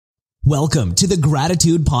Welcome to the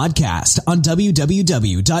Gratitude Podcast on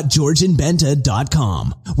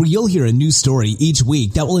www.georgianbenta.com, where you'll hear a new story each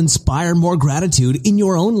week that will inspire more gratitude in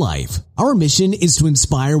your own life. Our mission is to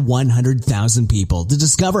inspire 100,000 people to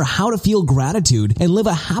discover how to feel gratitude and live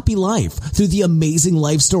a happy life through the amazing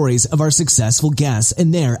life stories of our successful guests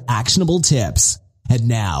and their actionable tips. And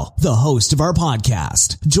now, the host of our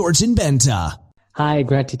podcast, Georgian Benta. Hi,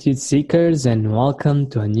 gratitude seekers, and welcome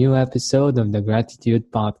to a new episode of the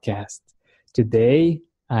Gratitude Podcast. Today,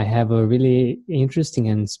 I have a really interesting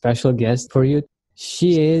and special guest for you.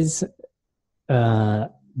 She is a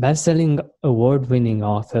best-selling award-winning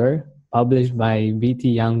author published by BT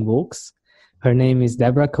Young Books. Her name is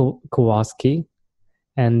Debra Kasowski,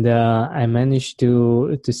 and I managed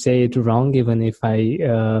to say it wrong even if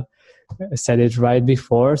I said it right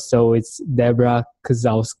before. So it's Debra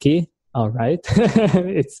Kasowski. All right.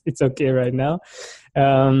 It's okay right now.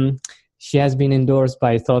 She has been endorsed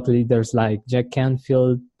by thought leaders like Jack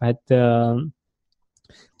Canfield,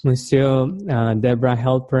 Monsieur Deborah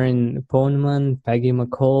Halperin Poneman, Peggy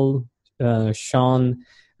McCall, Sean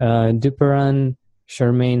Duperan,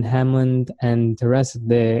 Charmaine Hammond, and Therese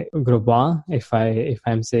de Grosbois, if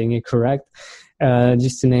I'm saying it correct,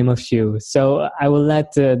 just to name a few. So I will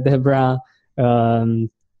let Deborah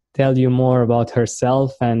tell you more about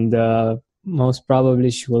herself, and most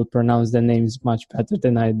probably she will pronounce the names much better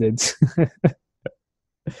than I did.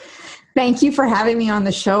 Thank you for having me on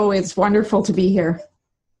the show. It's wonderful to be here.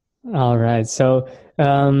 All right. So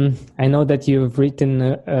I know that you've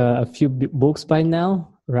written a few books by now,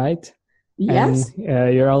 right? Yes.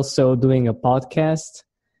 And you're also doing a podcast.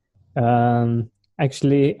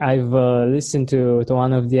 Actually, I've listened to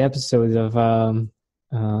one of the episodes of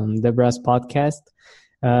Deborah's podcast.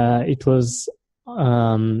 It was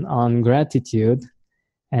on gratitude,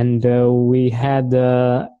 and we had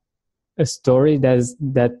a story that's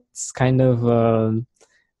kind of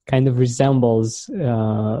resembles.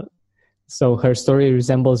 So her story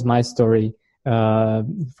resembles my story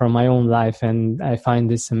from my own life, and I find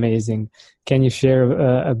this amazing. Can you share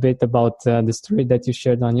a bit about the story that you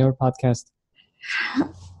shared on your podcast?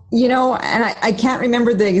 You know, and I can't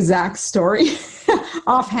remember the exact story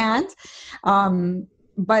offhand.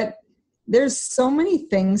 But there's so many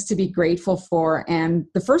things to be grateful for. And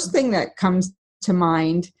the first thing that comes to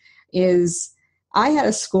mind is I had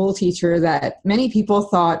a school teacher that many people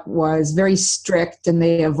thought was very strict and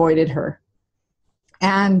they avoided her.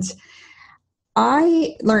 And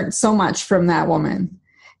I learned so much from that woman.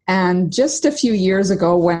 And just a few years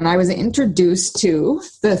ago, when I was introduced to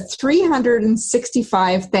the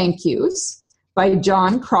 365 Thank Yous by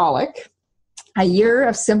John Krolick, a year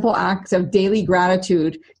of simple acts of daily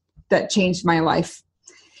gratitude that changed my life.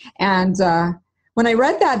 And when I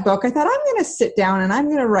read that book, I thought, I'm going to sit down and I'm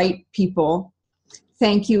going to write people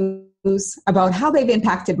thank yous about how they've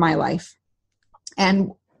impacted my life.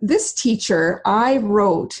 And this teacher, I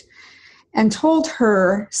wrote and told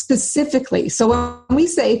her specifically. So when we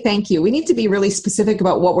say thank you, we need to be really specific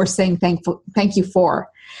about what we're saying thank you for.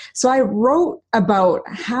 So I wrote about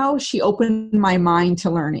how she opened my mind to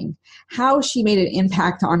learning, how she made an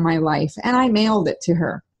impact on my life, and I mailed it to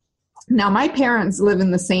her. Now, my parents live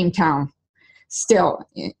in the same town, still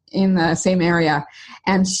in the same area,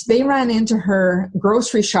 and they ran into her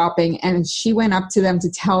grocery shopping, and she went up to them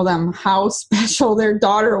to tell them how special their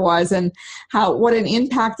daughter was and what an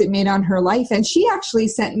impact it made on her life. And she actually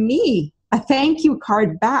sent me a thank you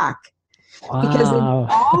card back. Wow. Because in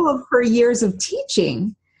all of her years of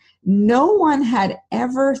teaching, no one had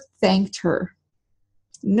ever thanked her.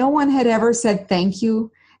 No one had ever said thank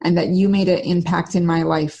you and that you made an impact in my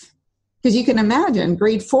life. Because you can imagine,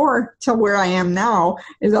 grade 4 till where I am now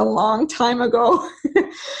is a long time ago.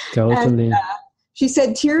 Totally. And, she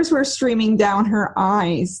said tears were streaming down her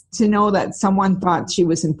eyes to know that someone thought she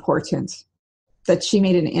was important, that she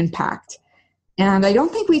made an impact. And I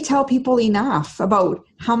don't think we tell people enough about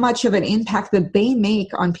how much of an impact that they make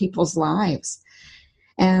on people's lives.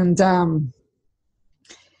 And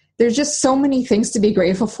there's just so many things to be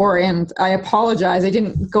grateful for. And I apologize. I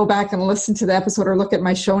didn't go back and listen to the episode or look at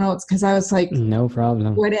my show notes because I was like, no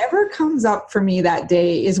problem. Whatever comes up for me that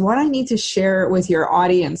day is what I need to share with your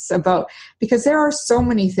audience about, because there are so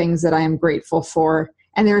many things that I am grateful for.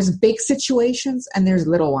 And there's big situations and there's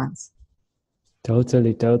little ones.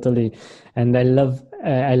 Totally. And I love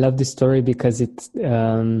this story because it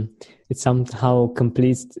somehow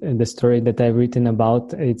completes the story that I've written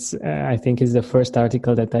about. I think it's the first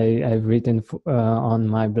article that I've written on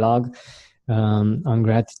my blog on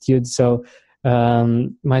gratitude. So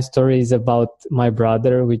my story is about my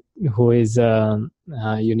brother, who is a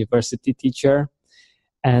university teacher.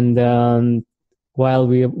 And while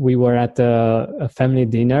we were at a family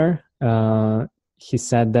dinner, he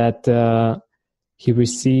said that he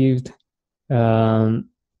received an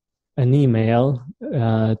email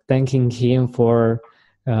thanking him for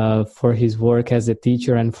his work as a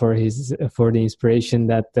teacher and for the inspiration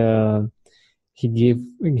that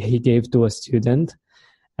he gave to a student.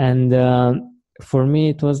 And for me,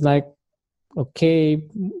 it was like, okay,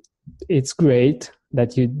 it's great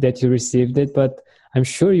that you received it, but I'm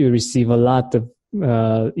sure you receive a lot of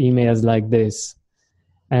emails like this.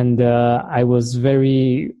 And I was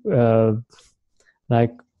very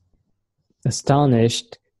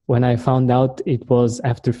astonished when I found out it was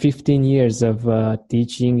after 15 years of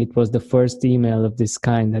teaching. It was the first email of this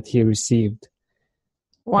kind that he received.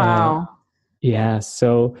 Wow. Yeah,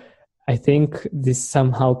 so I think this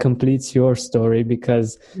somehow completes your story,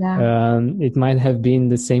 because it might have been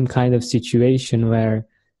the same kind of situation where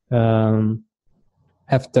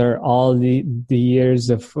after all the years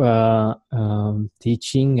of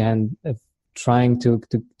teaching and trying to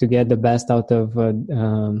get the best out of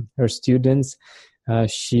her students,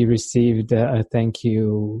 she received a thank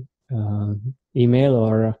you email,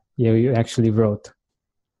 or you actually wrote.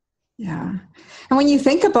 Yeah. And when you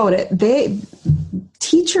think about it,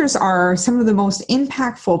 teachers are some of the most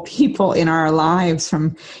impactful people in our lives.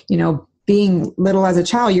 From, being little as a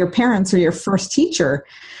child, your parents are your first teacher.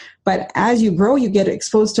 But as you grow, you get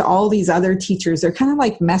exposed to all these other teachers. They're kind of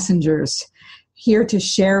like messengers here to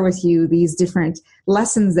share with you these different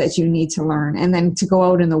lessons that you need to learn, and then to go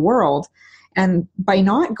out in the world. And by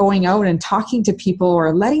not going out and talking to people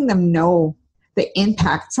or letting them know the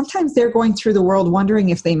impact, sometimes they're going through the world wondering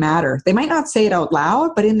if they matter. They might not say it out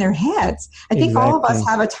loud, but in their heads, I think all of us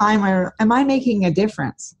have a time where, am I making a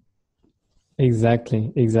difference?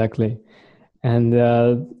 Exactly. And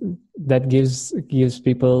that gives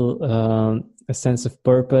people a sense of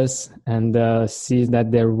purpose, and sees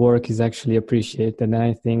that their work is actually appreciated. And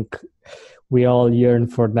I think we all yearn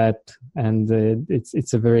for that, and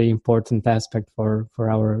it's a very important aspect for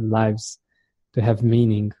our lives to have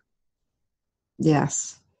meaning.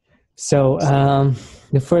 Yes. So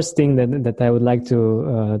the first thing that I would like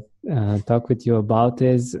to talk with you about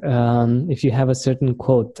is if you have a certain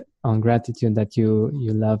quote on gratitude that you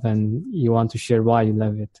love and you want to share why you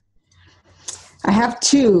love it. I have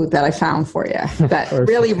two that I found for you that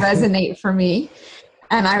really resonate for me.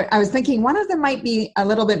 And I was thinking one of them might be a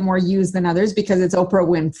little bit more used than others because it's Oprah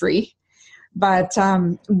Winfrey. But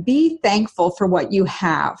be thankful for what you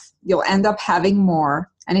have. You'll end up having more.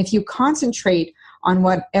 And if you concentrate on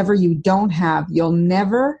whatever you don't have, you'll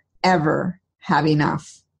never, ever have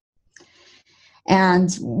enough.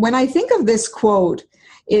 And when I think of this quote,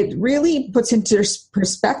 it really puts into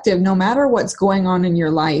perspective no matter what's going on in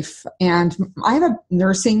your life. And I have a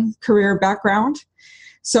nursing career background.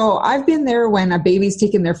 So I've been there when a baby's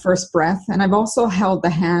taken their first breath. And I've also held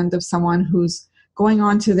the hand of someone who's going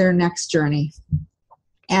on to their next journey.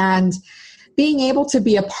 And being able to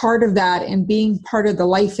be a part of that and being part of the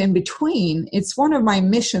life in between, it's one of my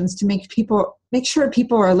missions to make sure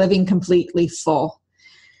people are living completely full.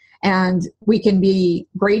 And we can be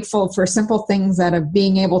grateful for simple things that of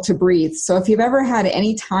being able to breathe. So if you've ever had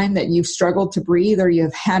any time that you've struggled to breathe, or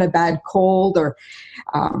you've had a bad cold or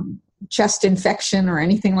chest infection or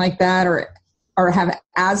anything like that, or have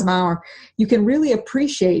asthma, or you can really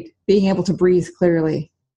appreciate being able to breathe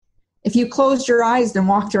clearly. If you closed your eyes and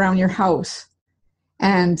walked around your house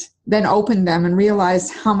and then opened them and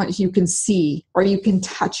realized how much you can see or you can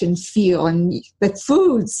touch and feel, and the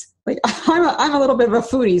foods, like I'm a little bit of a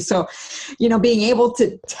foodie, so being able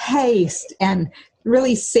to taste and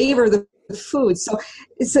really savor the food. So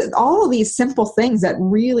it's all of these simple things that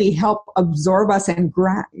really help absorb us and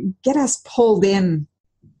get us pulled in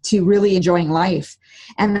to really enjoying life.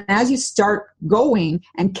 And as you start going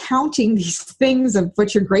and counting these things of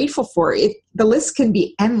what you're grateful for, the list can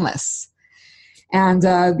be endless. And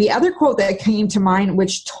the other quote that came to mind,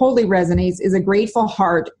 which totally resonates, is a grateful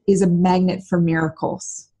heart is a magnet for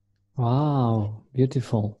miracles. Wow,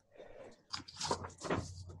 beautiful.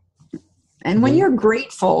 And when you're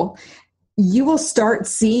grateful, you will start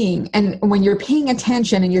seeing, and when you're paying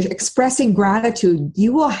attention and you're expressing gratitude,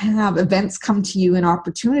 you will have events come to you and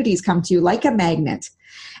opportunities come to you like a magnet.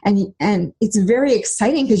 And it's very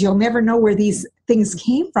exciting because you'll never know where these things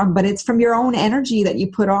came from, but it's from your own energy that you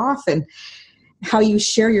put off and how you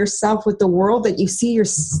share yourself with the world, that you see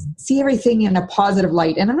everything in a positive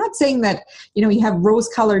light. And I'm not saying that, you have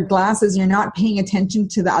rose-colored glasses and you're not paying attention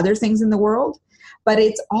to the other things in the world, but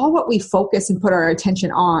it's all what we focus and put our attention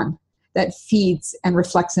on that feeds and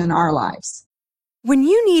reflects in our lives. When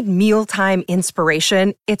you need mealtime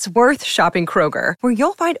inspiration, it's worth shopping Kroger, where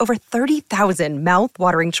you'll find over 30,000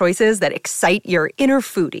 mouth-watering choices that excite your inner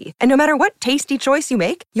foodie. And no matter what tasty choice you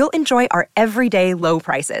make, you'll enjoy our everyday low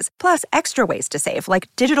prices, plus extra ways to save, like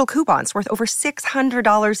digital coupons worth over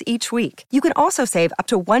 $600 each week. You can also save up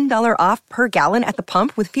to $1 off per gallon at the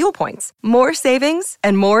pump with fuel points. More savings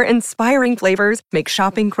and more inspiring flavors make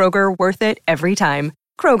shopping Kroger worth it every time.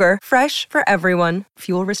 Kroger, fresh for everyone.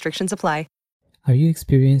 Fuel restrictions apply. Are you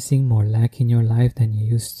experiencing more lack in your life than you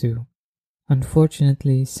used to?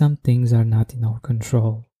 Unfortunately, some things are not in our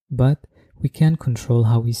control, but we can control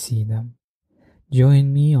how we see them.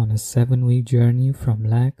 Join me on a 7-week journey from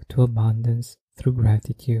lack to abundance through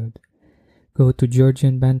gratitude. Go to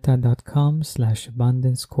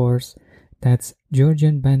georgianbenta.com/abundance course. That's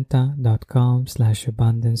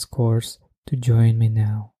georgianbenta.com/abundance course to join me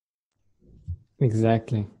now.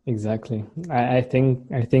 Exactly. I think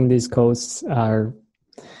these quotes are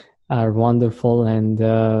wonderful, and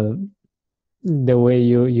the way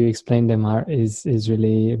you explain them is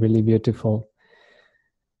really, really beautiful.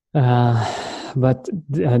 But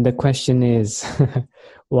the question is,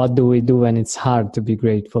 what do we do when it's hard to be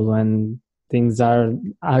grateful, when things are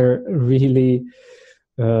really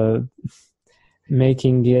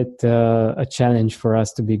making it a challenge for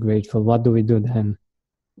us to be grateful? What do we do then?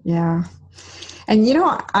 Yeah. And, you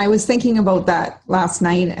know, I was thinking about that last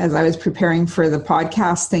night as I was preparing for the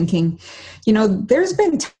podcast, thinking, you know, there's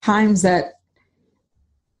been times that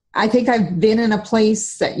I think I've been in a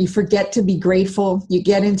place that you forget to be grateful. You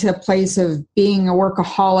get into a place of being a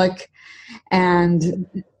workaholic, and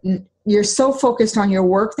you're so focused on your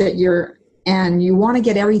work that you want to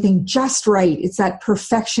get everything just right. It's that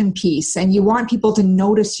perfection piece, and you want people to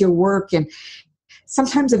notice your work, and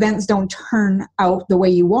sometimes events don't turn out the way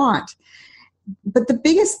you want. But the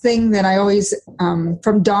biggest thing that I always,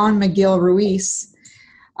 from Don McGill Ruiz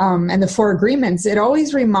and the 4 Agreements, it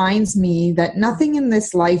always reminds me that nothing in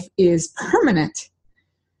this life is permanent.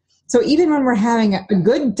 So even when we're having a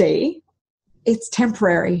good day, it's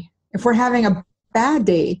temporary. If we're having a bad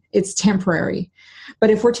day, it's temporary. But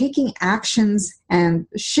if we're taking actions and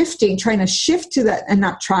trying to shift to that, and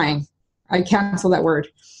not trying, I cancel that word.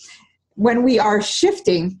 When we are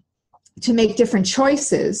shifting to make different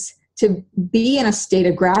choices, to be in a state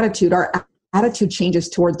of gratitude, our attitude changes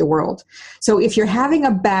toward the world. So if you're having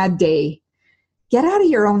a bad day, get out of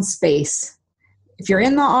your own space. If you're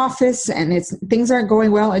in the office and things aren't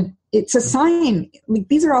going well, it's a sign.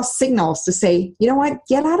 These are all signals to say, you know what,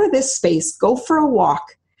 get out of this space, go for a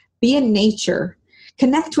walk, be in nature,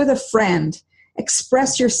 connect with a friend,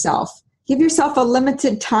 express yourself. Give yourself a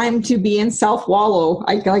limited time to be in self-wallow,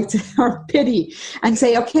 I like to, or pity, and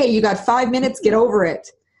say, okay, you got 5 minutes, get over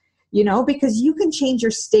it. You know, because you can change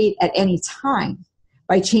your state at any time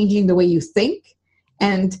by changing the way you think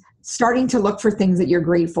and starting to look for things that you're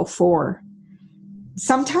grateful for.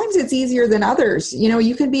 Sometimes it's easier than others. You know,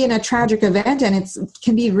 you can be in a tragic event and it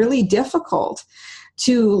can be really difficult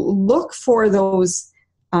to look for those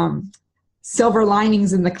silver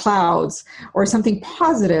linings in the clouds or something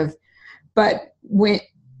positive. But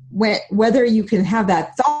whether you can have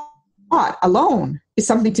that thought alone is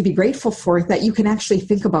something to be grateful for, that you can actually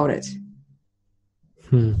think about it.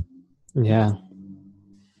 Yeah.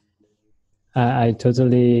 I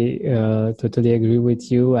totally agree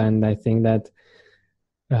with you. And I think that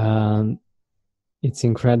it's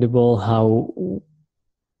incredible how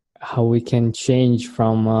we can change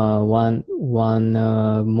from one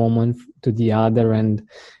moment to the other, and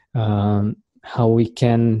how we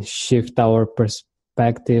can shift our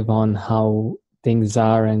perspective on how things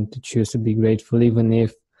are, and to choose to be grateful, even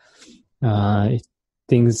if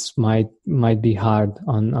things might be hard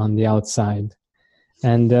on the outside.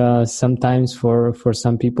 And sometimes for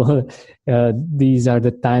some people, these are the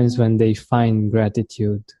times when they find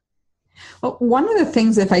gratitude. Well, one of the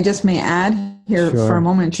things, if I just may add here for a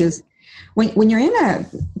moment, is when you're in a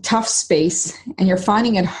tough space and you're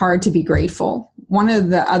finding it hard to be grateful, one of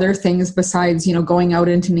the other things besides, you know, going out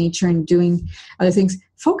into nature and doing other things,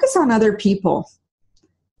 focus on other people.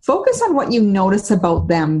 Focus on what you notice about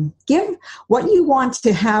them. Give what you want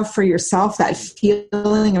to have for yourself, that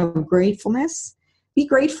feeling of gratefulness. Be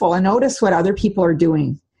grateful and notice what other people are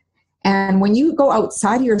doing. And when you go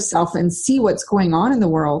outside of yourself and see what's going on in the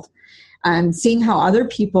world and seeing how other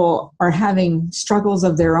people are having struggles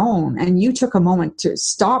of their own, and you took a moment to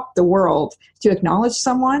stop the world to acknowledge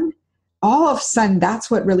someone, all of a sudden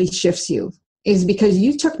that's what really shifts you, is because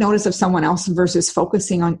you took notice of someone else versus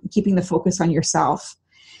focusing on keeping the focus on yourself.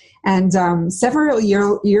 And several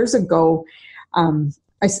years ago,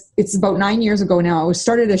 it's about 9 years ago now, I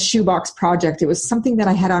started a shoebox project. It was something that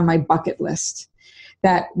I had on my bucket list.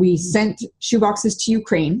 that we sent shoeboxes to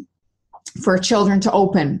Ukraine for children to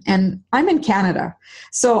open. And I'm in Canada.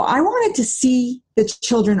 So I wanted to see the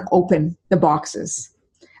children open the boxes.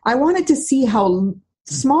 I wanted to see how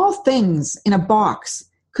small things in a box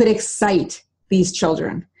could excite these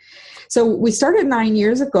children. So we started 9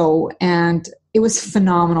 years ago, and it was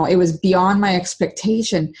phenomenal. It was beyond my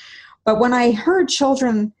expectation. But when I heard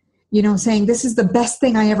children, saying, this is the best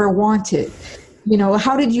thing I ever wanted,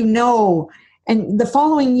 how did you know? And the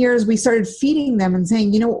following years, we started feeding them and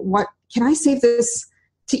saying, what, can I save this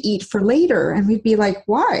to eat for later? And we'd be like,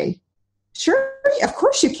 why? Sure, of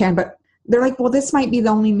course you can. But they're like, well, this might be the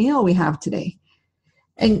only meal we have today.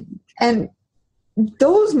 And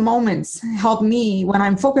those moments help me, when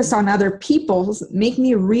I'm focused on other people, make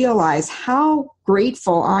me realize how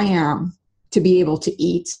grateful I am to be able to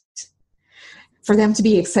eat, for them to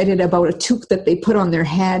be excited about a toque that they put on their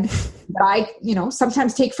head that I,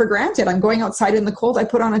 sometimes take for granted. I'm going outside in the cold, I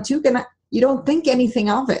put on a toque, and you don't think anything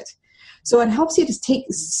of it. So it helps you to take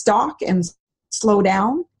stock and slow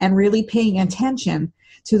down and really paying attention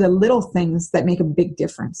to the little things that make a big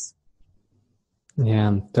difference.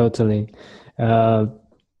 Yeah, totally. And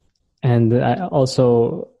I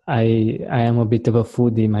am a bit of a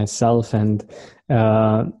foodie myself, and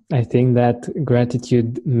I think that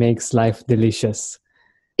gratitude makes life delicious.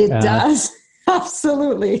 It does.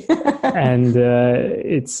 Absolutely. And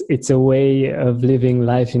it's a way of living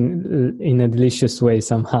life in a delicious way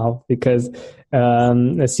somehow, because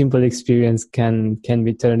a simple experience can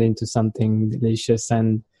be turned into something delicious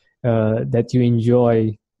and that you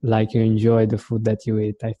enjoy, like you enjoy the food that you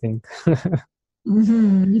eat, I think.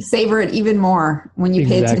 Mm-hmm. You savor it even more when you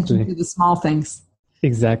pay attention to the small things.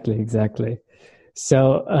 Exactly.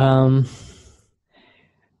 So,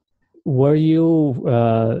 were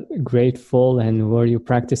you grateful, and were you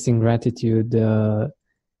practicing gratitude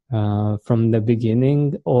from the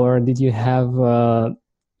beginning, or did you have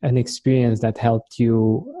an experience that helped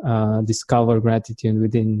you discover gratitude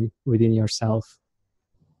within yourself?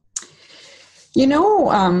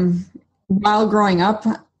 While growing up,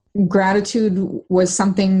 gratitude was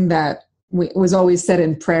something that was always said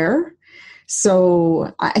in prayer.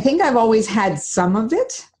 So I think I've always had some of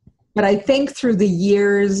it. But I think through the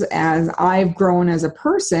years, as I've grown as a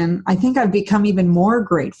person, I think I've become even more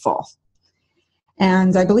grateful.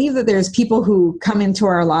 And I believe that there's people who come into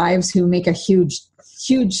our lives who make a huge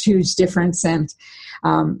difference. And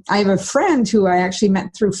I have a friend who I actually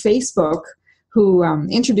met through Facebook who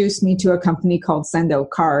introduced me to a company called Send Out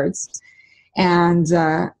Cards. And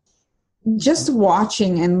just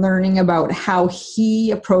watching and learning about how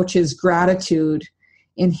he approaches gratitude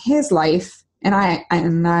in his life. And I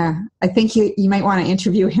think you might want to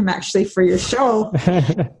interview him actually for your show,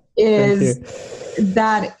 is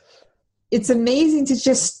that it's amazing to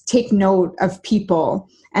just take note of people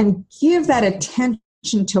and give that attention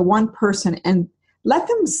to one person and let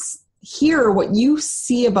them hear what you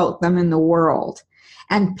see about them in the world,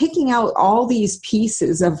 and picking out all these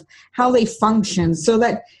pieces of how they function, so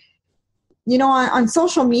that, on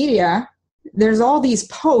social media, there's all these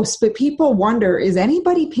posts, but people wonder, is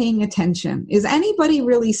anybody paying attention? Is anybody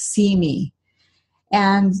really see me?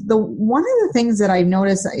 And one of the things that I've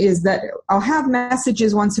noticed is that I'll have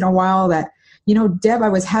messages once in a while that, Deb, I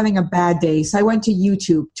was having a bad day, so I went to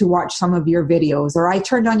YouTube to watch some of your videos, or I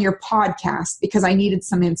turned on your podcast because I needed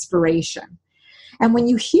some inspiration. And when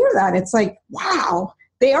you hear that, it's like, wow,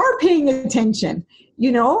 they are paying attention,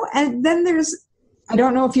 And then I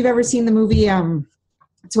don't know if you've ever seen the movie,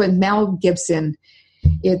 it's with Mel Gibson.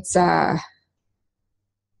 It's, I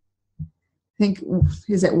think,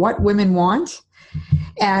 is it What Women Want?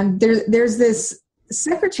 And there's this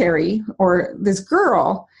secretary or this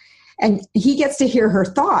girl, and he gets to hear her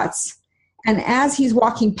thoughts. And as he's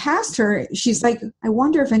walking past her, she's like, I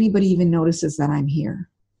wonder if anybody even notices that I'm here.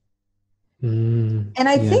 And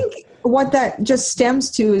I think what that just stems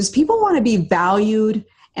to is people want to be valued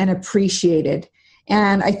and appreciated.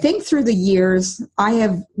 And I think through the years, I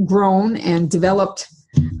have grown and developed,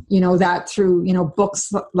 that through,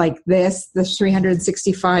 books like this, the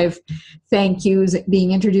 365 thank yous,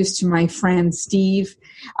 being introduced to my friend Steve,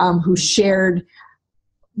 who shared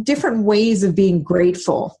different ways of being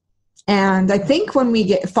grateful. And I think when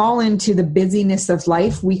we fall into the busyness of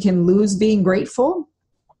life, we can lose being grateful.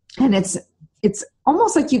 And it's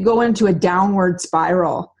almost like you go into a downward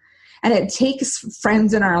spiral. And it takes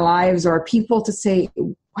friends in our lives or people to say,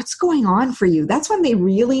 what's going on for you? That's when they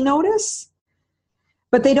really notice.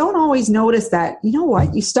 But they don't always notice that,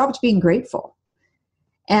 you stopped being grateful.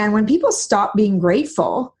 And when people stop being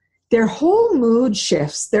grateful, their whole mood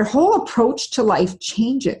shifts, their whole approach to life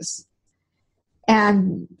changes.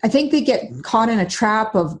 And I think they get caught in a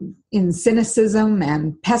trap in cynicism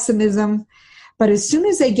and pessimism. But as soon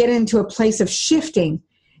as they get into a place of shifting,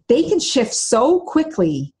 they can shift so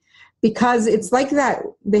quickly because it's like that.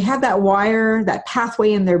 They have that wire, that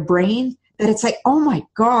pathway in their brain that it's like, oh my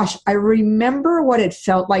gosh, I remember what it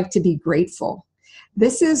felt like to be grateful.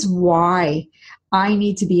 This is why I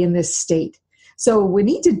need to be in this state. So we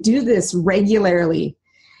need to do this regularly.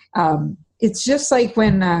 It's just like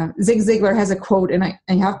when Zig Ziglar has a quote, and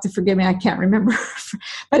you have to forgive me, I can't remember,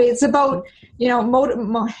 but it's about,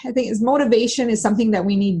 I think it's motivation is something that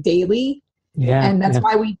we need daily. Yeah. And that's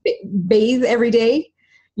why we bathe every day,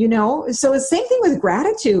 So it's the same thing with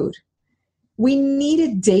gratitude. We need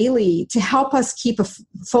it daily to help us keep a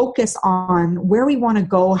focus on where we want to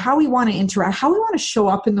go, how we want to interact, how we want to show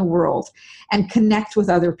up in the world and connect with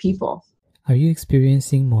other people. Are you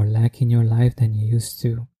experiencing more lack in your life than you used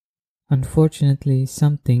to? Unfortunately,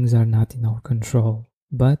 some things are not in our control,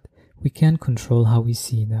 but we can control how we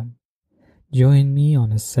see them. Join me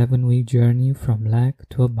on a 7-week journey from lack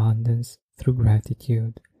to abundance through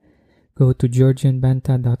gratitude. Go to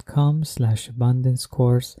georgianbenta.com/abundance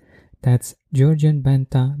course. That's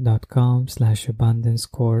georgianbenta.com/abundance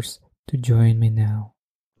course to join me now.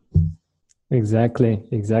 Exactly.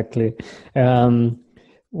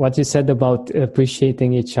 What you said about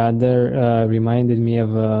appreciating each other reminded me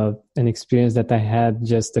of an experience that I had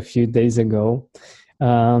just a few days ago.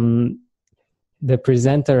 The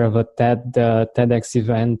presenter of a TEDx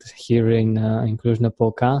event here in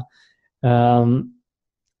Cluj-Napoca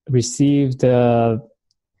received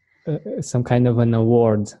some kind of an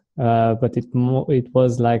award, but it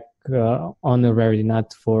was like honorary,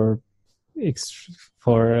 not for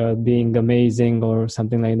being amazing or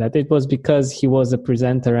something like that. It was because he was a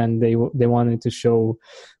presenter and they wanted to show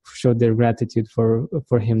their gratitude for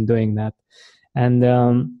him doing that. And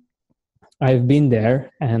I've been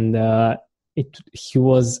there, and he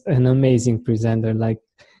was an amazing presenter. Like,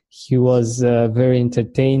 he was very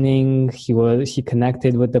entertaining. He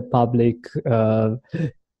connected with the public.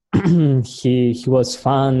 He was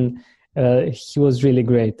fun. He was really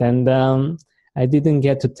great. And I didn't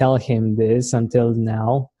get to tell him this until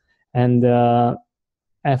now. And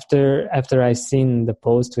after I seen the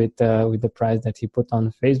post with the prize that he put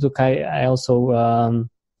on Facebook, I also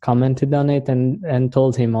commented on it and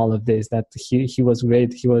told him all of this, that he was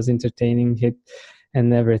great, he was entertaining,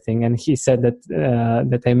 and everything. And he said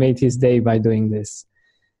that I made his day by doing this.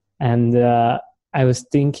 And I was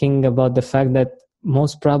thinking about the fact that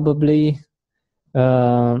most probably,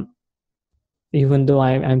 even though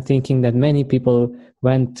I'm thinking that many people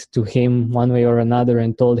went to him one way or another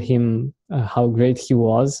and told him how great he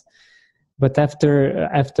was, but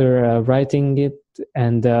after writing it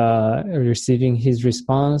and receiving his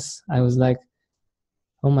response, I was like,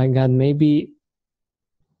 oh my God, maybe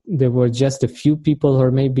there were just a few people,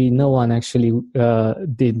 or maybe no one actually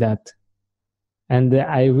did that. And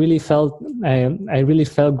I really felt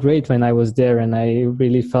great when I was there, and I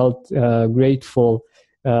really felt grateful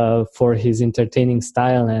for his entertaining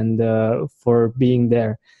style and for being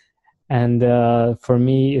there. And for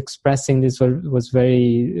me, expressing this was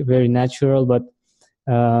very, very natural. But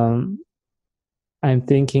I'm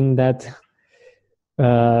thinking that,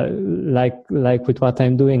 like with what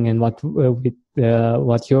I'm doing and what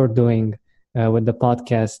you're doing with the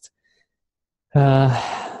podcast,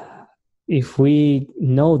 if we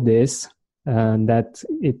know this, that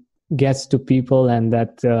it gets to people, and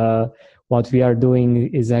that what we are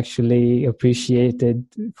doing is actually appreciated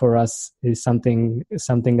for us, is something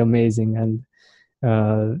amazing. And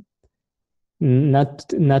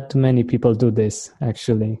not too many people do this,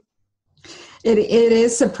 actually. It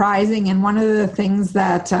is surprising. And one of the things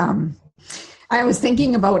that I was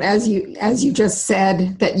thinking about, as you just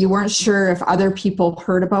said, that you weren't sure if other people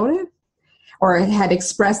heard about it or had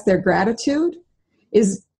expressed their gratitude,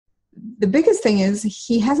 is the biggest thing is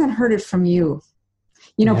he hasn't heard it from you.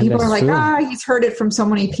 People are like, he's heard it from so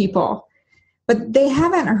many people, but they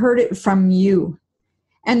haven't heard it from you.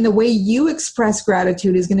 And the way you express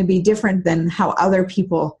gratitude is going to be different than how other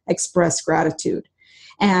people express gratitude.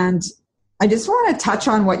 And I just want to touch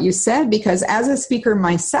on what you said, because as a speaker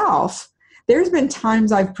myself, there's been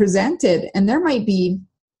times I've presented and there might be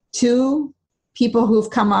 2 people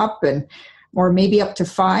who've come up, or maybe up to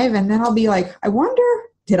 5. And then I'll be like, I wonder,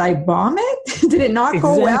 did I bomb it? Did it not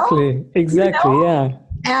go well? Exactly. Yeah.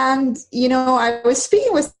 And, I was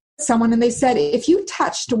speaking with someone and they said, if you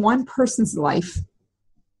touched one person's life,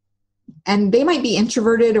 and they might be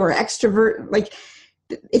introverted or extrovert, like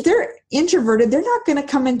if they're introverted, they're not going to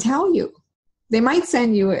come and tell you. They might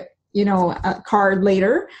send you a card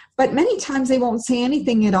later, but many times they won't say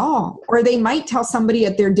anything at all. Or they might tell somebody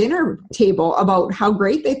at their dinner table about how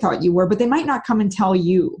great they thought you were, but they might not come and tell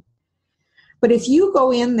you. But if you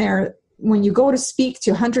go in there, when you go to speak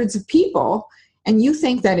to hundreds of people, and you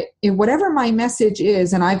think that whatever my message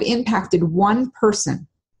is, and I've impacted one person,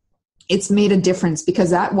 it's made a difference, because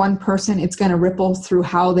that one person, it's going to ripple through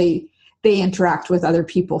how they interact with other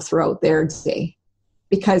people throughout their day,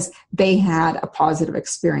 because they had a positive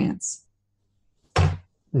experience.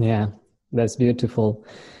 Yeah, that's beautiful.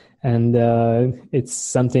 And it's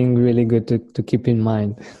something really good to keep in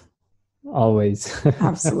mind always.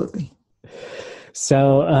 Absolutely.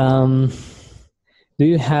 So do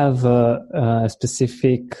you have a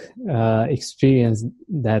specific experience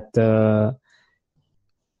that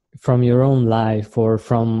from your own life, or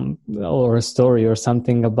a story or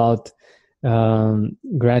something about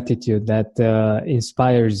gratitude that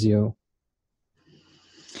inspires you?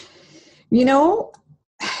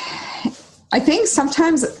 I think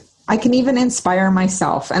sometimes I can even inspire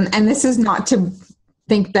myself. And this is not to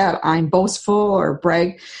think that I'm boastful or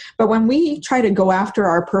brag, but when we try to go after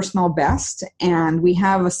our personal best and we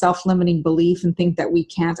have a self-limiting belief and think that we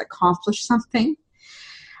can't accomplish something,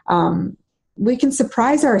 we can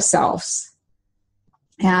surprise ourselves.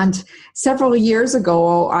 And several years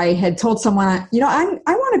ago, I had told someone, I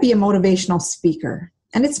want to be a motivational speaker.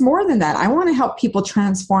 And it's more than that. I want to help people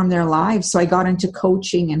transform their lives. So I got into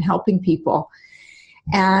coaching and helping people.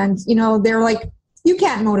 And, they're like, you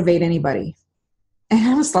can't motivate anybody. And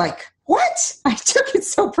I was like, what? I took it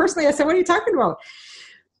so personally. I said, what are you talking about?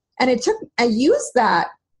 And I used that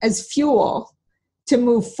as fuel to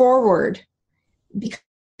move forward,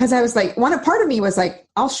 because I was like, part of me was like,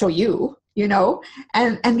 I'll show you.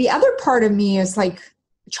 And the other part of me is like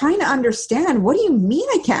trying to understand, what do you mean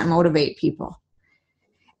I can't motivate people?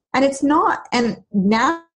 And it's not. And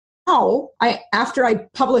now after I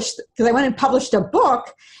published, because I went and published a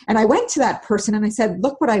book, and I went to that person and I said,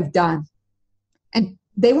 look what I've done. And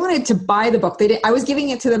they wanted to buy the book. I was giving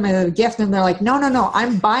it to them as a gift, and they're like, no,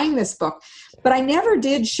 I'm buying this book. But I never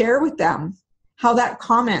did share with them how that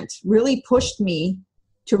comment really pushed me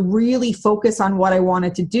to really focus on what I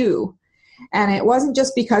wanted to do. And it wasn't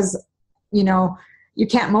just because, you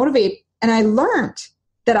can't motivate. And I learned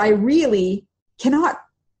that I really cannot.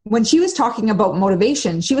 When she was talking about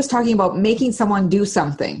motivation, she was talking about making someone do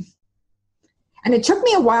something. And it took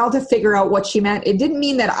me a while to figure out what she meant. It didn't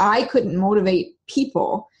mean that I couldn't motivate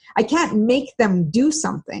people. I can't make them do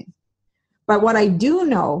something. But what I do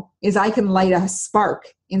know is I can light a spark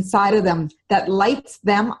inside of them that lights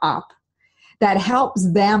them up, that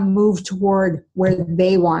helps them move toward where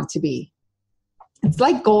they want to be. It's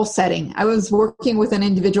like goal setting. I was working with an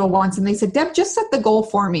individual once, and they said, Deb, just set the goal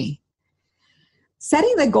for me.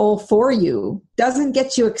 Setting the goal for you doesn't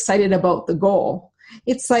get you excited about the goal.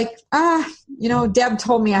 It's like, Deb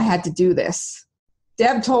told me I had to do this.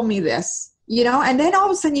 Deb told me this, and then all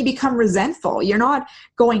of a sudden you become resentful. You're not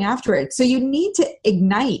going after it. So you need to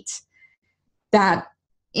ignite that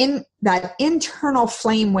internal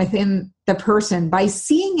flame within the person by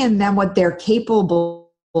seeing in them what they're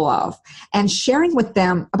capable of and sharing with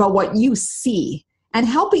them about what you see and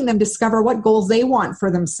helping them discover what goals they want for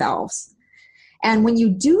themselves. And when you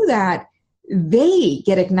do that, they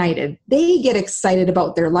get ignited. They get excited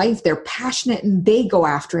about their life. They're passionate and they go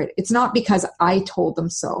after it. It's not because I told them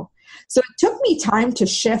so. So it took me time to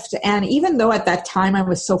shift. And even though at that time I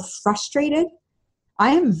was so frustrated,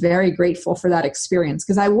 I am very grateful for that experience,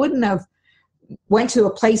 because I wouldn't have went to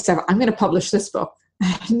a place of, I'm going to publish this book.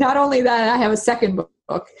 Not only that, I have a second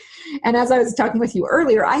book. And as I was talking with you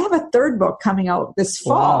earlier, I have a third book coming out this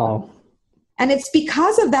fall. Wow. And it's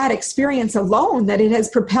because of that experience alone that it has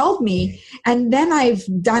propelled me. And then I've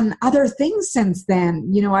done other things since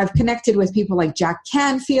then. I've connected with people like Jack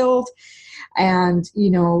Canfield and,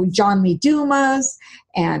 John Lee Dumas,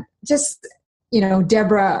 and just,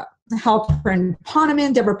 Debra Kasowski.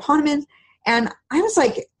 And I was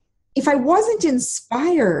like, if I wasn't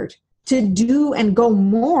inspired to do and go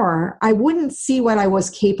more, I wouldn't see what I was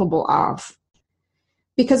capable of.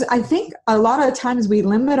 Because I think a lot of times we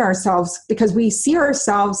limit ourselves because we see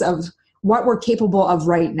ourselves of what we're capable of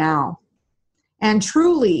right now. And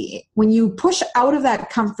truly, when you push out of that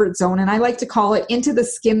comfort zone, and I like to call it into the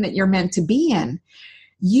skin that you're meant to be in,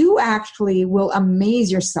 you actually will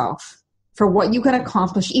amaze yourself for what you can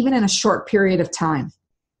accomplish even in a short period of time.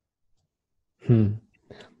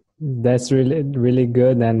 That's really, really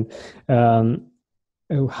good. And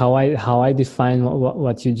how I define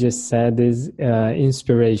what you just said is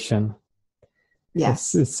inspiration.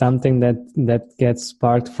 Yes, it's something that gets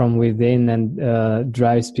sparked from within and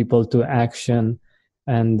drives people to action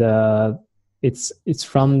and it's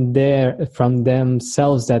from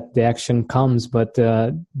themselves that the action comes, but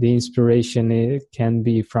the inspiration, it can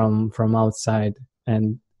be from outside,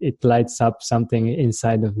 and it lights up something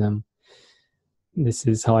inside of them. This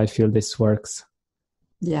is how I feel this works.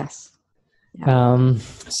 Yes. Yeah.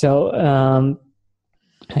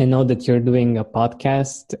 I know that you're doing a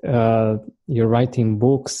podcast, you're writing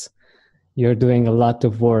books, you're doing a lot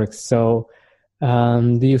of work. So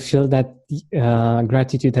do you feel that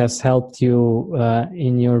gratitude has helped you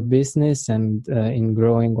in your business and in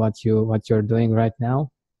growing what you're doing right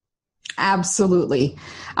now? Absolutely.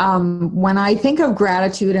 When I think of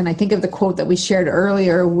gratitude, and I think of the quote that we shared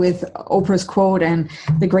earlier with Oprah's quote, and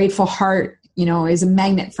the grateful heart, is a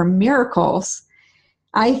magnet for miracles.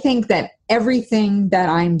 I think that everything that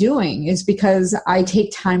I'm doing is because I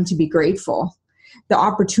take time to be grateful. The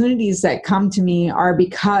opportunities that come to me are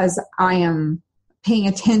because I am paying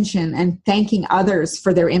attention and thanking others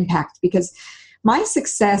for their impact, because my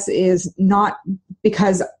success is not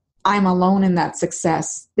because I'm alone in that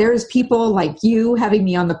success. There's people like you having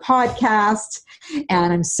me on the podcast,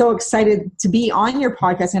 and I'm so excited to be on your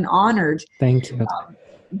podcast and honored. Thank you.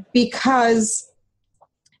 Because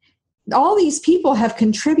all these people have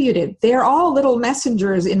contributed. They're all little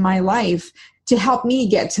messengers in my life to help me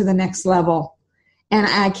get to the next level. And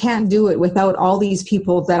I can't do it without all these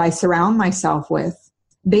people that I surround myself with.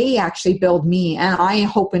 They actually build me, and I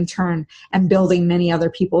hope in turn am building many other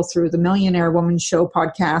people through the Millionaire Woman Show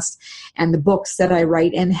podcast and the books that I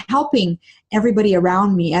write, and helping everybody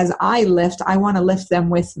around me. As I lift, I want to lift them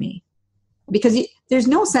with me, because there's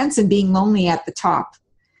no sense in being lonely at the top,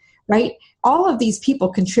 right? All of these people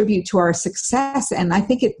contribute to our success, and I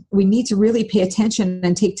think we need to really pay attention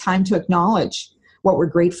and take time to acknowledge what we're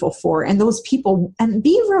grateful for, and those people, and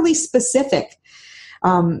be really specific.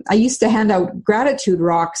 I used to hand out gratitude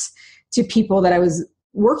rocks to people that I was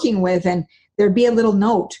working with, and there'd be a little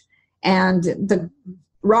note, and the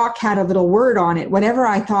rock had a little word on it. Whatever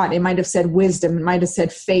I thought, it might have said wisdom, it might have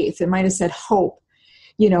said faith, it might have said hope.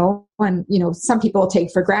 Some people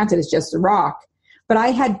take for granted it's just a rock. But I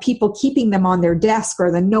had people keeping them on their desk,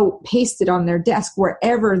 or the note pasted on their desk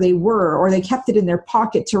wherever they were, or they kept it in their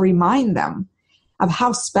pocket to remind them of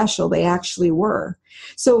how special they actually were.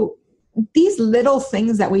 So these little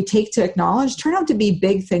things that we take to acknowledge turn out to be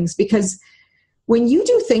big things, because when you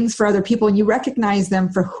do things for other people and you recognize them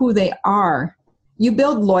for who they are, you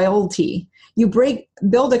build loyalty. You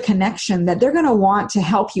build a connection that they're going to want to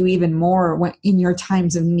help you even more in your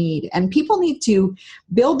times of need. And people need to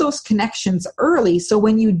build those connections early, so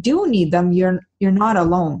when you do need them, you're not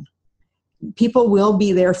alone. People will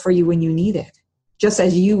be there for you when you need it, just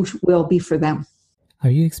as you will be for them. Are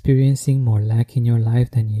you experiencing more lack in your life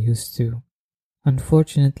than you used to?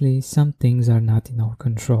 Unfortunately, some things are not in our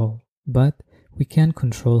control, but we can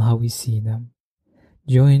control how we see them.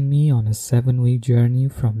 Join me on a 7-week journey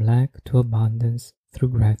from lack to abundance through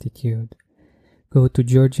gratitude. Go to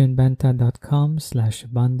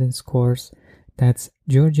georgianbenta.com/abundance course. That's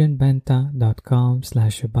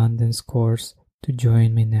georgianbenta.com/abundance course to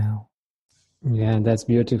join me now. Yeah, that's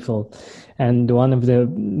beautiful. And one of the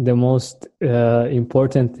most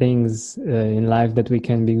important things in life that we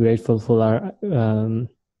can be grateful for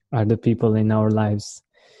are the people in our lives.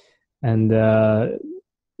 And I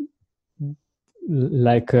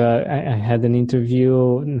had an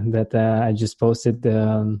interview that I just posted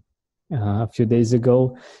a few days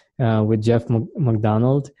ago with Jeff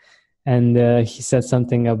McDonald, and he said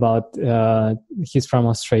something about he's from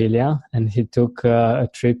Australia, and he took a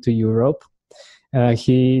trip to Europe.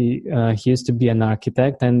 He used to be an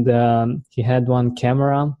architect, and he had one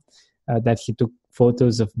camera that he took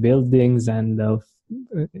photos of buildings, and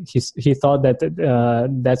he thought that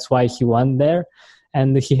that's why he went there.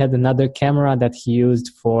 And he had another camera that he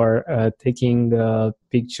used for taking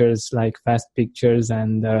pictures, like fast pictures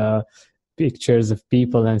and pictures of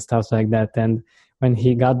people and stuff like that. And when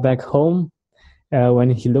he got back home, when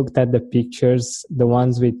he looked at the pictures, the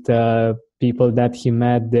ones with people that he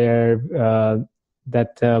met there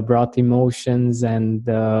that brought emotions and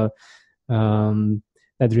that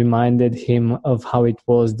reminded him of how it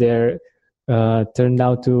was there, turned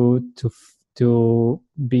out to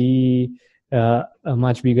be a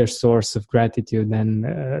much bigger source of gratitude than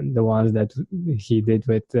the ones that he did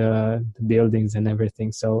with the buildings and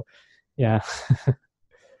everything. So, yeah.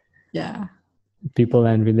 Yeah. People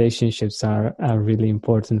and relationships are really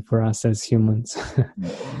important for us as humans.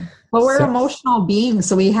 Well, we're emotional beings,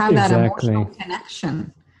 so we have that exactly. emotional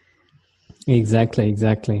connection. Exactly.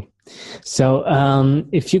 So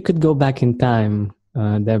if you could go back in time,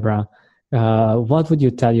 Debra, what would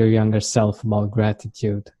you tell your younger self about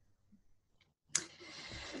gratitude?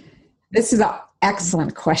 This is an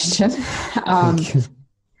excellent question. Thank you.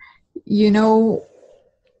 You know,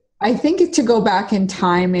 I think to go back in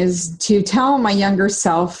time is to tell my younger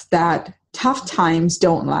self that tough times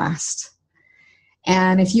don't last.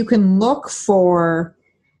 And if you can look for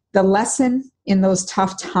the lesson in those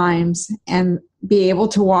tough times and be able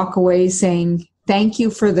to walk away saying, thank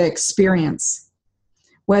you for the experience,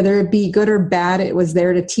 whether it be good or bad, it was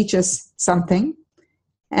there to teach us something,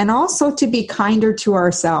 and also to be kinder to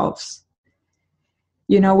ourselves.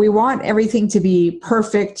 You know, we want everything to be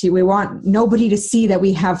perfect. We want nobody to see that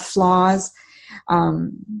we have flaws,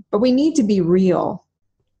 but we need to be real.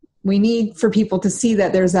 We need for people to see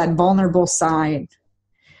that there's that vulnerable side,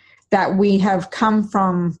 that we have come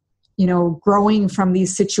from, you know, growing from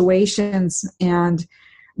these situations and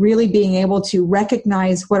really being able to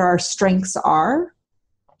recognize what our strengths are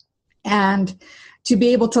and to be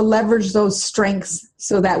able to leverage those strengths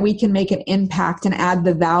so that we can make an impact and add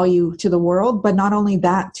the value to the world. But not only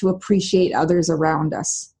that, to appreciate others around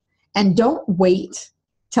us. And don't wait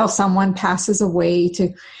till someone passes away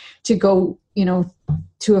to go, you know,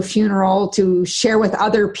 to a funeral, to share with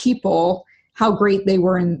other people how great they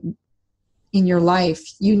were in your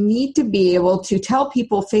life. You need to be able to tell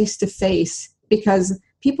people face to face, because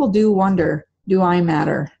people do wonder, do I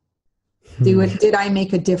matter? Did I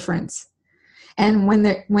make a difference? And when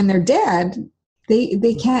they're dead,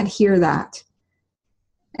 they can't hear that.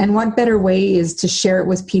 And what better way is to share it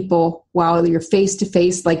with people while you're face to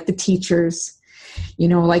face, like the teachers, you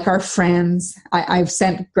know, like our friends. I've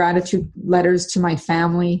sent gratitude letters to my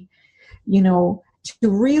family, you know, to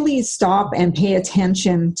really stop and pay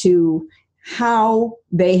attention to how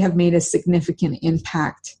they have made a significant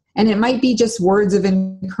impact. And it might be just words of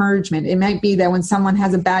encouragement. It might be that when someone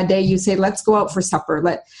has a bad day, you say, let's go out for supper.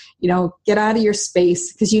 Get out of your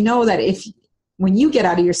space. Because you know that when you get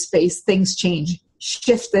out of your space, things change.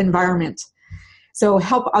 Shift the environment. So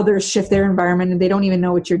help others shift their environment, and they don't even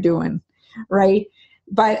know what you're doing, right?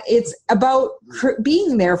 But it's about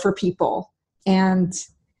being there for people, and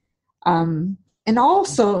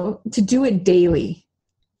also to do it daily.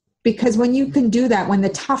 Because when you can do that, when the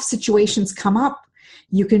tough situations come up,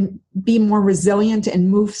 you can be more resilient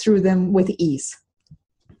and move through them with ease.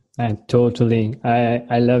 Totally.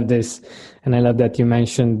 I love this. And I love that you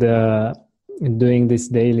mentioned doing this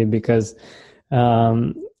daily, because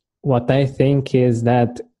what I think is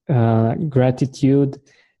that gratitude,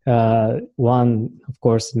 one, of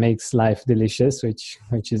course, makes life delicious, which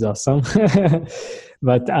is awesome.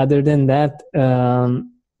 But other than that,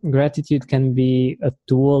 gratitude can be a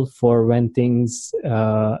tool for when things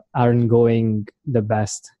aren't going the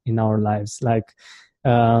best in our lives. Like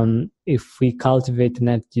if we cultivate an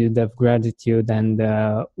attitude of gratitude, and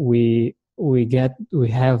we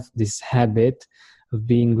have this habit of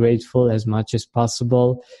being grateful as much as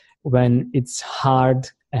possible when it's hard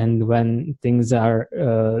and when things are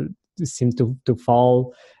seem to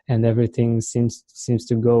fall and everything seems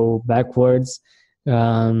to go backwards.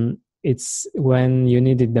 It's when you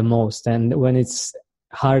need it the most, and when it's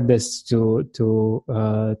hardest to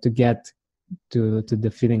get to the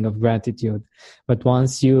feeling of gratitude. But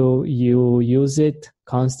once you use it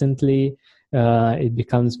constantly, it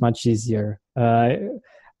becomes much easier. An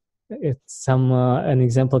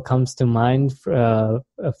example comes to mind. A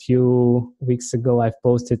few weeks ago, I've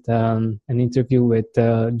posted an interview with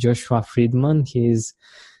Joshua Friedman. He's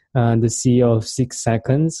the CEO of 6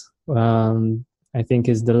 Seconds. I think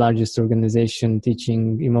is the largest organization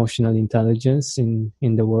teaching emotional intelligence in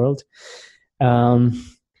the world. And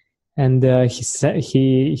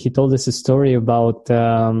he told us a story about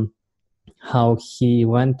how he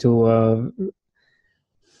went to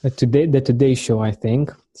the Today Show, I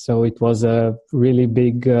think. So it was a really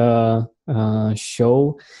big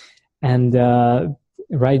show, and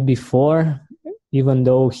right before, even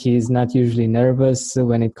though he's not usually nervous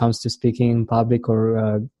when it comes to speaking in public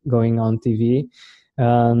or going on TV,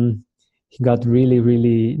 he got really,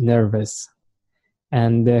 really nervous.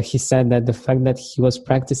 And he said that the fact that he was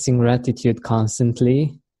practicing gratitude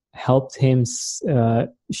constantly helped him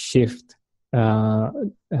shift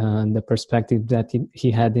the perspective that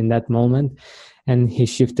he had in that moment, and he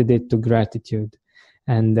shifted it to gratitude.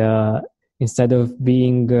 And instead of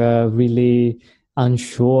being really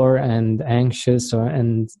unsure and anxious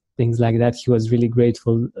and things like that, he was really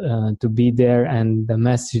grateful to be there, and the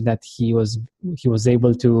message that he was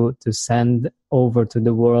able to send over to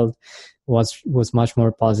the world was much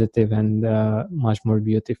more positive and much more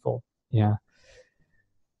beautiful. Yeah.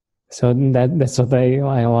 So that's what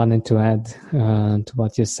I wanted to add to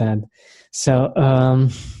what you said. So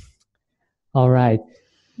all right,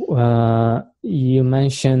 you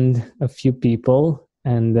mentioned a few people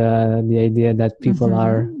and the idea that people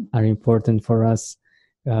are important for us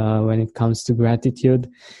when it comes to gratitude.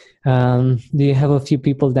 Do you have a few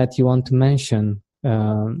people that you want to mention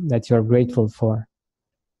that you're grateful for?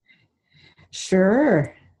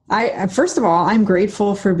 Sure. First of all, I'm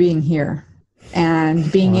grateful for being here and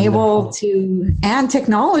being able to, and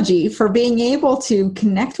technology for being able to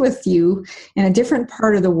connect with you in a different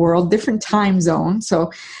part of the world, different time zone.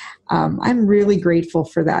 So I'm really grateful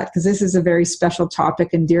for that, because this is a very special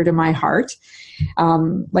topic and dear to my heart.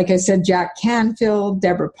 Like I said, Jack Canfield,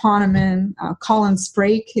 Deborah Poneman, Colin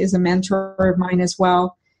Sprake is a mentor of mine as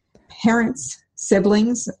well. Parents,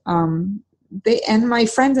 siblings, and my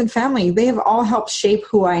friends and family, they have all helped shape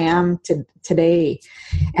who I am today.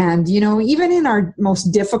 And, even in our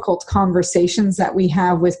most difficult conversations that we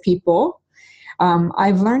have with people,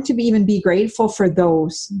 I've learned to even be grateful for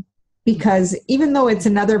those, because even though it's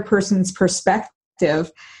another person's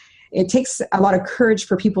perspective, it takes a lot of courage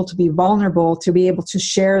for people to be vulnerable, to be able to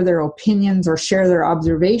share their opinions or share their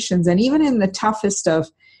observations. And even in the toughest of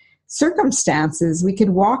circumstances, we could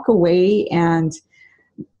walk away and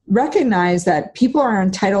recognize that people are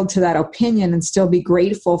entitled to that opinion and still be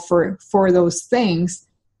grateful for those things.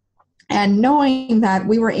 And knowing that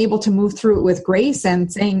we were able to move through it with grace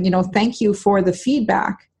and saying, thank you for the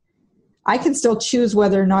feedback. I can still choose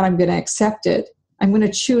whether or not I'm going to accept it. I'm going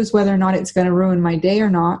to choose whether or not it's going to ruin my day or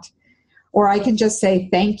not. Or I can just say,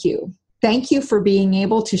 thank you. Thank you for being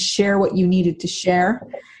able to share what you needed to share.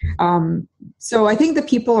 So I think the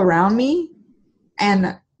people around me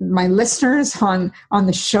and my listeners on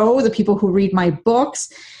the show, the people who read my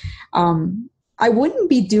books, I wouldn't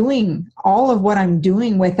be doing all of what I'm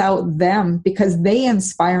doing without them, because they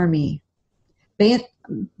inspire me.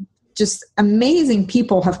 Just amazing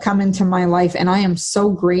people have come into my life, and I am so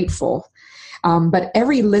grateful. But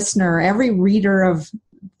every listener, every reader of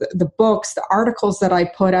the books, the articles that I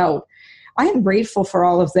put out, I am grateful for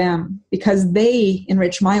all of them, because they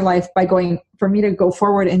enrich my life for me to go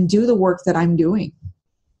forward and do the work that I'm doing.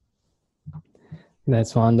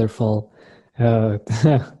 That's wonderful. A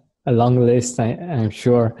long list, I'm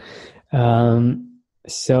sure.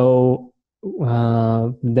 So,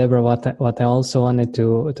 Debra, what I also wanted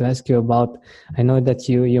to ask you about, I know that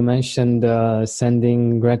you mentioned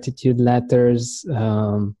sending gratitude letters.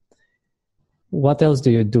 What else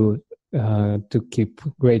do you do to keep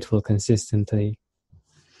grateful consistently?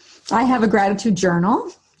 I have a gratitude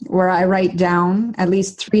journal where I write down at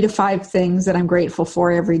least 3 to 5 things that I'm grateful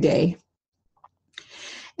for every day.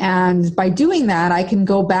 And by doing that, I can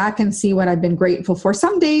go back and see what I've been grateful for.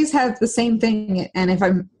 Some days have the same thing. And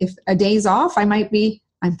if a day's off, I might be,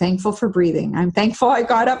 I'm thankful for breathing. I'm thankful I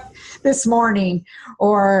got up this morning,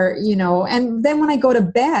 or, and then when I go to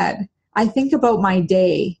bed, I think about my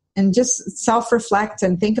day and just self-reflect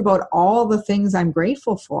and think about all the things I'm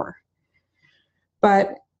grateful for.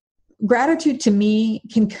 But gratitude to me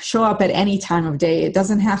can show up at any time of day. It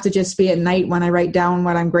doesn't have to just be at night when I write down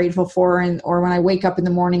what I'm grateful for, or when I wake up in the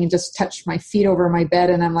morning and just touch my feet over my bed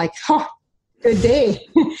and I'm like, good day.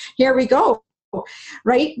 Here we go.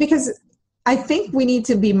 Right? Because I think we need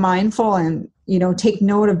to be mindful and, take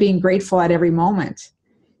note of being grateful at every moment.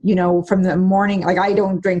 From the morning, like I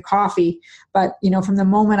don't drink coffee, but, from the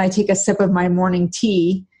moment I take a sip of my morning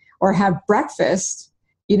tea or have breakfast,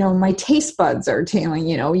 my taste buds are telling,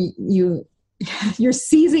 you're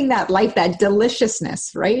seizing that life, that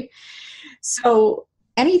deliciousness, right? So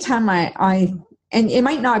anytime and it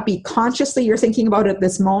might not be consciously you're thinking about it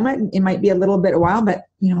this moment, it might be a little bit a while, but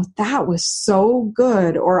that was so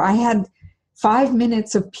good. Or I had 5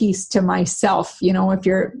 minutes of peace to myself,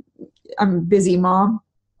 I'm a busy mom.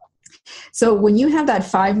 So when you have that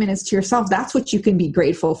 5 minutes to yourself, that's what you can be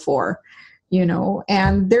grateful for.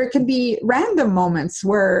 And there can be random moments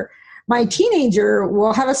where my teenager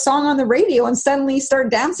will have a song on the radio and suddenly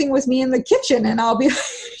start dancing with me in the kitchen, and I'll be,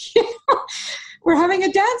 we're having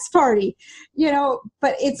a dance party,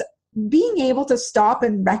 but it's being able to stop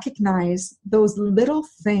and recognize those little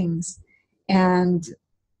things. And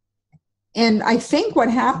I think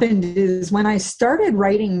what happened is when I started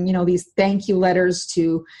writing, these thank you letters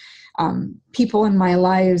to people in my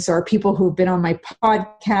lives, or people who've been on my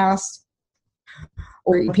podcast,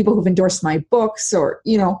 or people who've endorsed my books, or,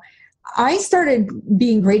 I started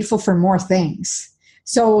being grateful for more things.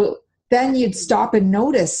 So then you'd stop and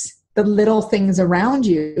notice the little things around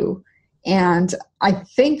you. And I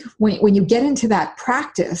think when you get into that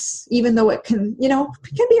practice, even though it can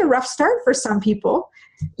be a rough start for some people,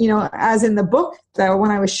 as in the book that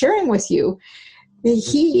when I was sharing with you,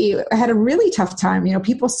 he had a really tough time.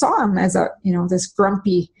 People saw him as this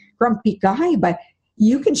grumpy guy, but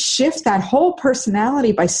you can shift that whole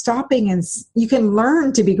personality by stopping, and you can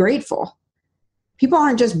learn to be grateful. People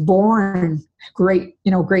aren't just born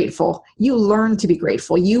grateful. You learn to be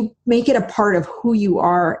grateful. You make it a part of who you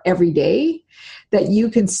are every day, that you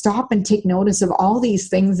can stop and take notice of all these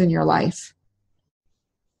things in your life.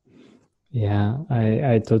 Yeah,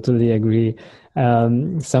 I totally agree.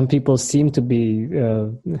 Some people seem to be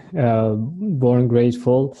born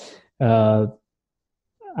grateful.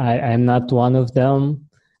 I'm not one of them.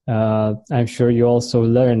 I'm sure you also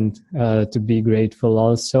learned to be grateful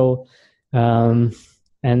also.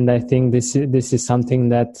 And I think this is something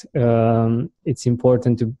that it's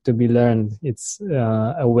important to be learned. It's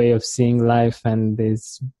a way of seeing life, and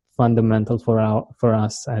it's fundamental for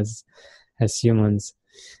us as humans.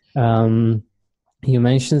 You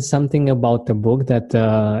mentioned something about the book that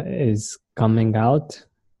is coming out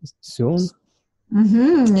soon.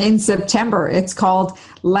 In September. It's called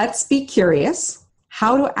Let's Be Curious: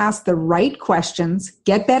 How to Ask the Right Questions,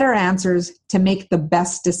 Get Better Answers to Make the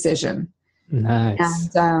Best Decision.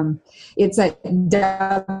 Nice. And it's at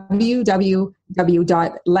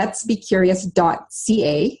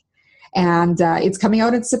www.letsbecurious.ca. And it's coming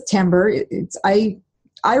out in September. I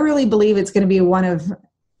really believe it's going to be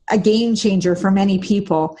a game changer for many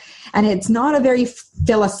people. And it's not a very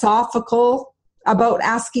philosophical about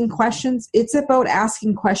asking questions. It's about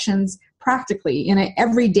asking questions practically in an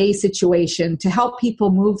everyday situation to help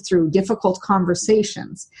people move through difficult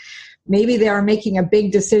conversations. Maybe they are making a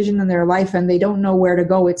big decision in their life and they don't know where to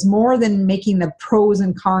go. It's more than making the pros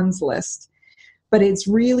and cons list, but it's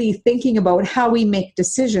really thinking about how we make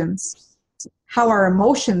decisions, how our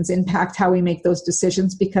emotions impact how we make those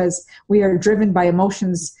decisions, because we are driven by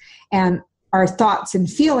emotions, and our thoughts and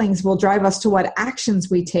feelings will drive us to what actions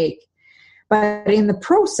we take. But in the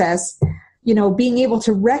process, being able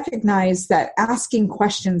to recognize that asking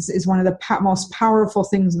questions is one of the most powerful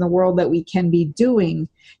things in the world that we can be doing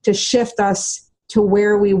to shift us to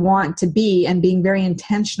where we want to be, and being very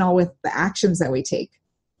intentional with the actions that we take.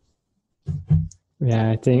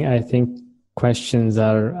 Yeah, I think questions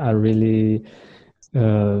are really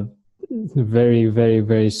very, very,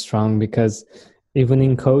 very strong, because even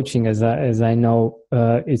in coaching, as I know,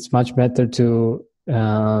 it's much better to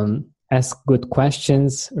ask good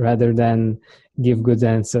questions rather than give good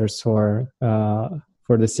answers for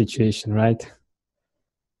the situation, right?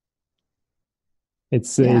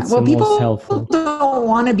 It's the most helpful. People don't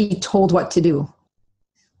want to be told what to do,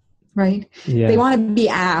 right? Yeah. They want to be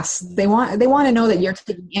asked. They want to know that you're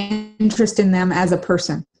taking interest in them as a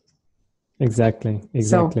person. Exactly.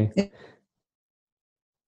 So,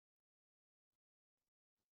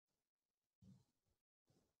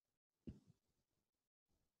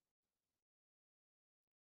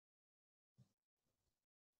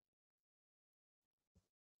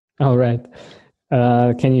 all right.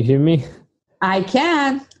 Can you hear me? I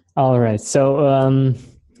can. All right. So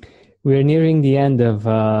we're nearing the end of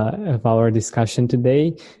our discussion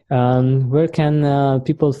today. Where can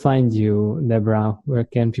people find you, Debra? Where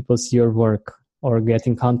can people see your work or get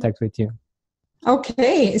in contact with you?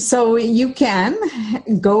 Okay, so you can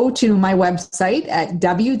go to my website at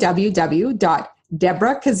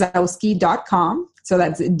www.debrakasowski.com. So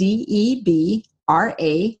that's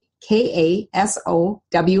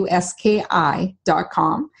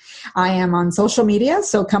DebraKasowski.com. I am on social media,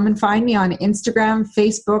 so come and find me on Instagram,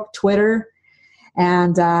 Facebook, Twitter.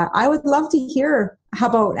 And I would love to hear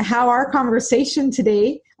about how our conversation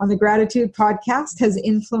today on the Gratitude Podcast has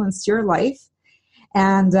influenced your life.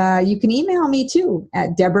 And you can email me too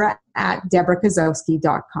at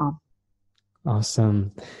Debra@DebraKasowski.com.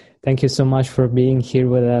 Awesome. Thank you so much for being here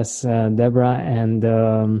with us, Debra, and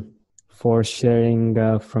for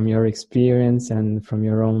sharing from your experience and from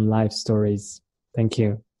your own life stories. Thank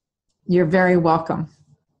you. You're very welcome.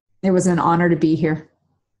 It was an honor to be here.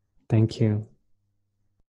 Thank you.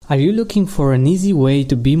 Are you looking for an easy way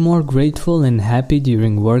to be more grateful and happy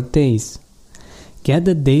during work days? Get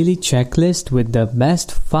the daily checklist with the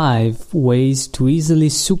best 5 ways to easily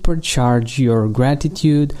supercharge your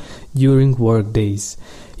gratitude during work days.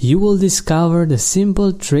 You will discover the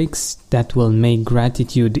simple tricks that will make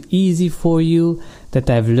gratitude easy for you that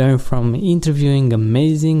I've learned from interviewing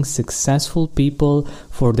amazing, successful people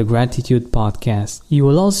for the Gratitude Podcast. You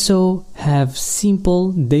will also have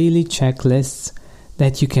simple daily checklists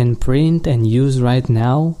that you can print and use right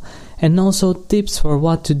now, and also tips for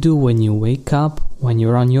what to do when you wake up, when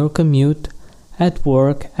you're on your commute, at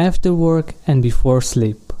work, after work, and before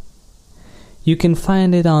sleep. You can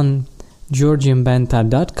find it on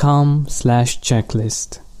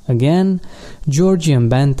georgianbenta.com/checklist. Again,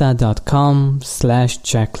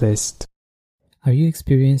 georgianbenta.com/checklist. Are you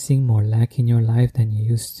experiencing more lack in your life than you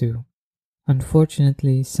used to?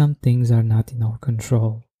 Unfortunately, some things are not in our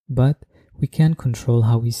control, but we can control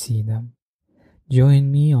how we see them.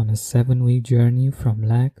 Join me on a 7-week journey from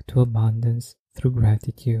lack to abundance through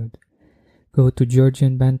gratitude. Go to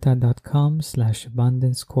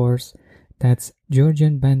georgianbenta.com/abundance course. That's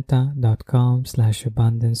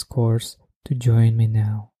georgianbenta.com/abundance course to join me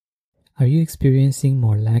now. Are you experiencing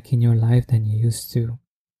more lack in your life than you used to?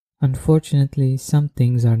 Unfortunately, some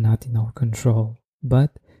things are not in our control,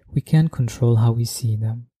 but we can control how we see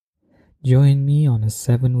them. Join me on a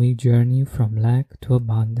 7-week journey from lack to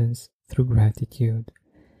abundance through gratitude.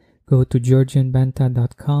 Go to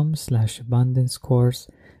georgianbenta.com/abundance course.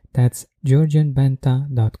 That's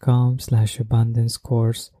georgianbenta.com/abundance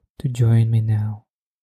course to join me now.